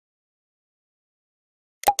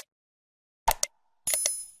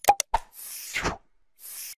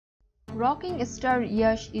Rocking Star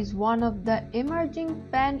YASH is one of the emerging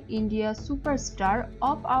pan-India superstar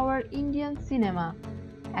of our Indian cinema,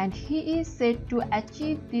 and he is set to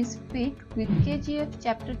achieve this feat with KGF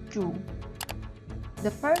Chapter 2.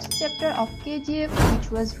 The first chapter of KGF,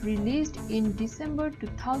 which was released in December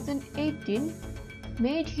 2018,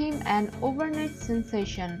 made him an overnight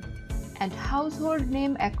sensation and household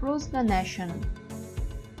name across the nation.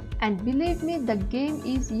 And believe me, the game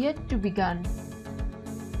is yet to begin.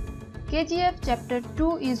 KGF Chapter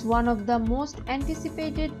 2 is one of the most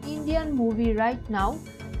anticipated Indian movie right now,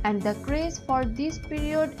 and the craze for this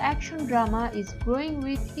period action drama is growing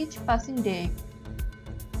with each passing day.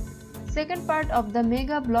 Second part of the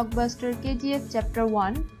mega blockbuster KGF Chapter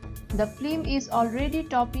 1, the film is already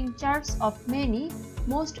topping charts of many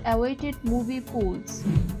most awaited movie pools.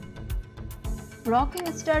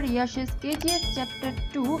 Rocking Star YASH's KGF Chapter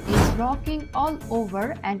 2 is rocking all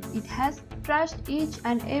over, and it has trashed each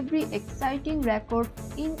and every exciting record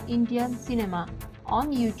in Indian cinema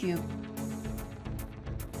on YouTube.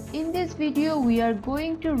 In this video, we are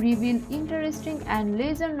going to reveal interesting and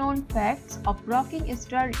lesser known facts of Rocking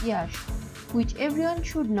Star YASH, which everyone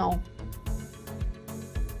should know.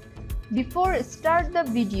 Before start the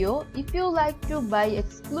video, if you like to buy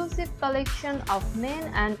exclusive collection of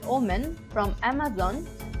men and women from Amazon,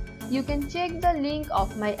 you can check the link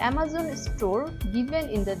of my Amazon store given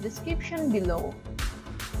in the description below.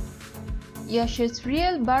 Yash's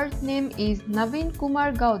real birth name is Naveen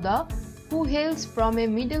Kumar Gowda, who hails from a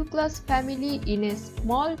middle-class family in a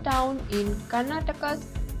small town in Karnataka's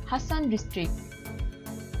Hassan district.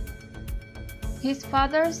 His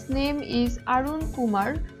father's name is Arun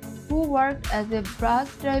Kumar, who worked as a bus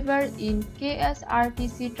driver in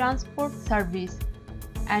KSRTC transport service,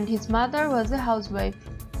 and his mother was a housewife.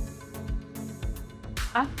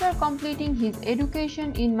 After completing his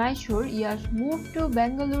education in Mysore, Yash moved to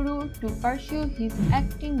Bengaluru to pursue his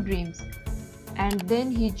acting dreams, and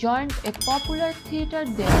then he joined a popular theatre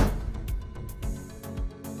there.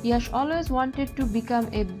 Yash always wanted to become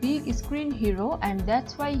a big screen hero, and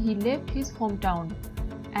that's why he left his hometown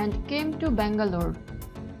and came to Bangalore.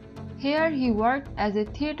 Here he worked as a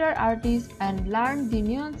theatre artist and learned the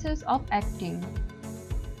nuances of acting.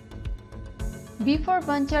 Before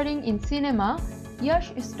venturing in cinema,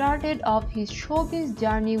 Yash started off his showbiz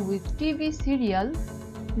journey with TV serial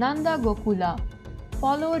Nanda Gokula,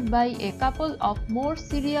 followed by a couple of more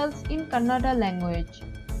serials in Kannada language.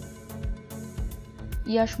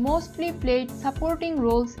 Yash mostly played supporting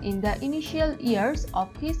roles in the initial years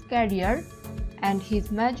of his career, and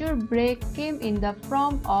his major break came in the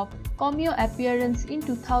form of cameo appearance in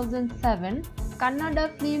 2007 Kannada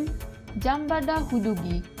film Jambada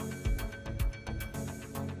Hudugi.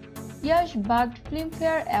 Yash bagged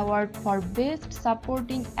Filmfare Award for Best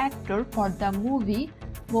Supporting Actor for the movie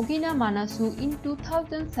Mogina Manasu in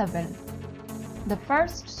 2007. The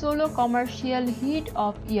first solo commercial hit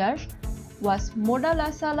of Yash was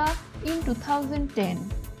Modalasala in 2010.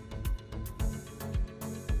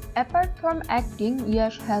 Apart from acting,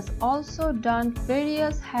 Yash has also done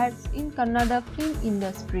various hats in Kannada film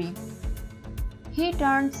industry. He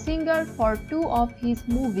turned singer for two of his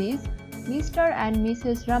movies, Mr. and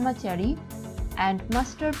Mrs. Ramachari and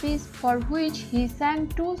Masterpiece, for which he sang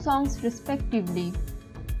two songs respectively.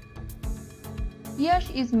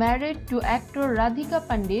 Yash is married to actor Radhika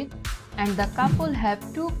Pandit, and the couple have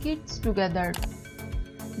two kids together.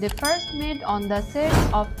 They first met on the set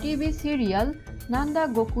of TV serial Nanda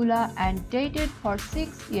Gokula and dated for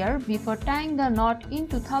 6 years before tying the knot in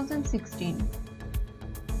 2016.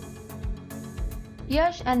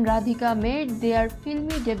 Yash and Radhika made their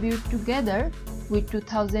filmy debut together with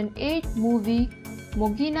 2008 movie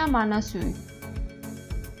Mogina Manasu.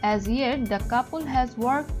 As yet, the couple has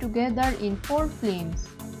worked together in 4 films.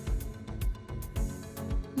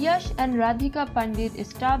 Yash and Radhika Pandit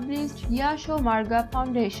established Yasho Marga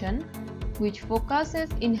Foundation, which focuses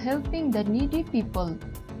in helping the needy people.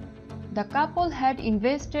 The couple had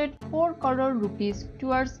invested 4 crore rupees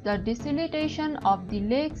towards the desalination of the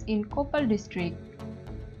lakes in Koppal district.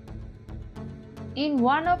 In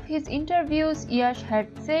one of his interviews, Yash had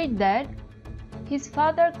said that his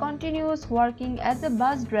father continues working as a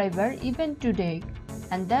bus driver even today,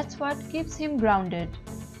 and that's what keeps him grounded.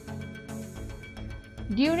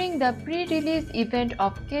 During the pre-release event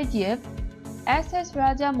of KGF, SS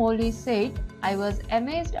Rajamouli said, "I was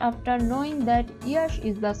amazed after knowing that Yash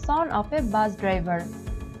is the son of a bus driver.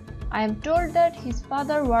 I am told that his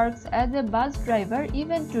father works as a bus driver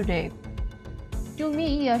even today. To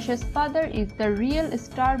me, Yash's father is the real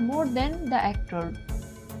star more than the actor."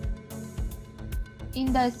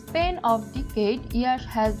 In the span of decade, Yash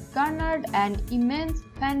has garnered an immense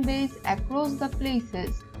fan base across the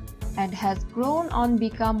places and has grown on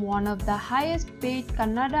become one of the highest paid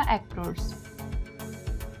Kannada actors.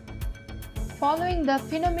 Following the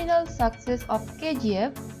phenomenal success of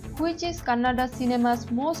KGF, which is Kannada cinema's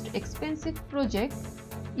most expensive project,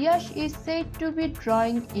 Yash is said to be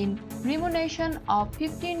drawing in remuneration of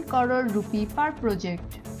 15 crore rupee per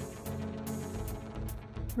project.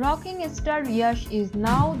 Rocking Star YASH is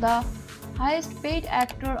now the highest paid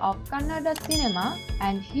actor of Kannada cinema,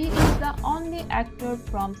 and he is the only actor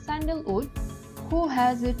from Sandalwood who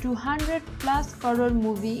has a 200 plus crore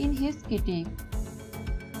movie in his kitty.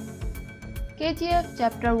 KGF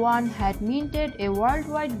Chapter 1 had minted a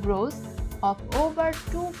worldwide gross of over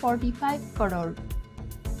 245 crore.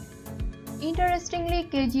 Interestingly,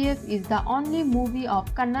 KGF is the only movie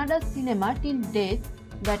of Kannada cinema till date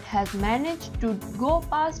that has managed to go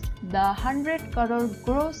past the 100 crore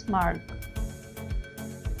gross mark.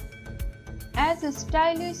 As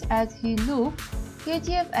stylish as he looks,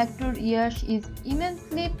 KGF actor Yash is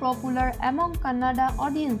immensely popular among Kannada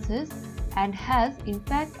audiences and has in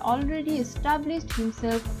fact already established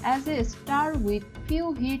himself as a star with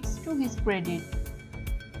few hits to his credit.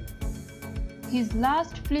 His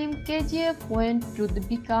last film KGF went to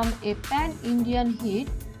become a pan-Indian hit,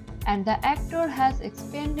 and the actor has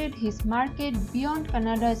expanded his market beyond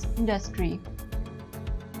Kannada's industry.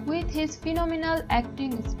 With his phenomenal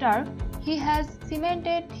acting star, he has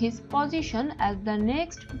cemented his position as the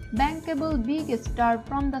next bankable big star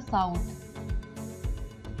from the south.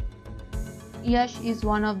 Yash is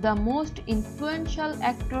one of the most influential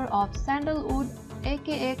actors of Sandalwood,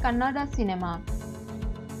 aka Kannada cinema.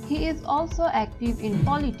 He is also active in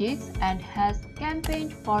politics and has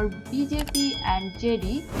campaigned for BJP and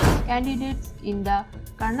JD candidates in the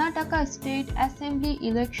Karnataka State Assembly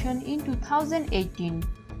election in 2018.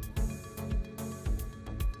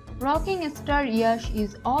 Rocking Star Yash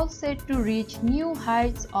is all set to reach new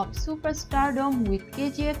heights of superstardom with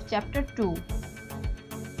KGF Chapter 2.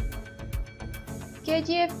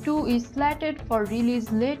 KGF 2 is slated for release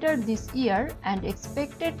later this year and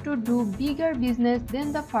expected to do bigger business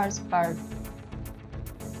than the first part.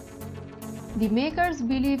 The makers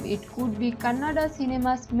believe it could be Kannada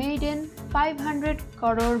cinema's maiden 500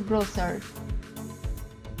 crore grosser.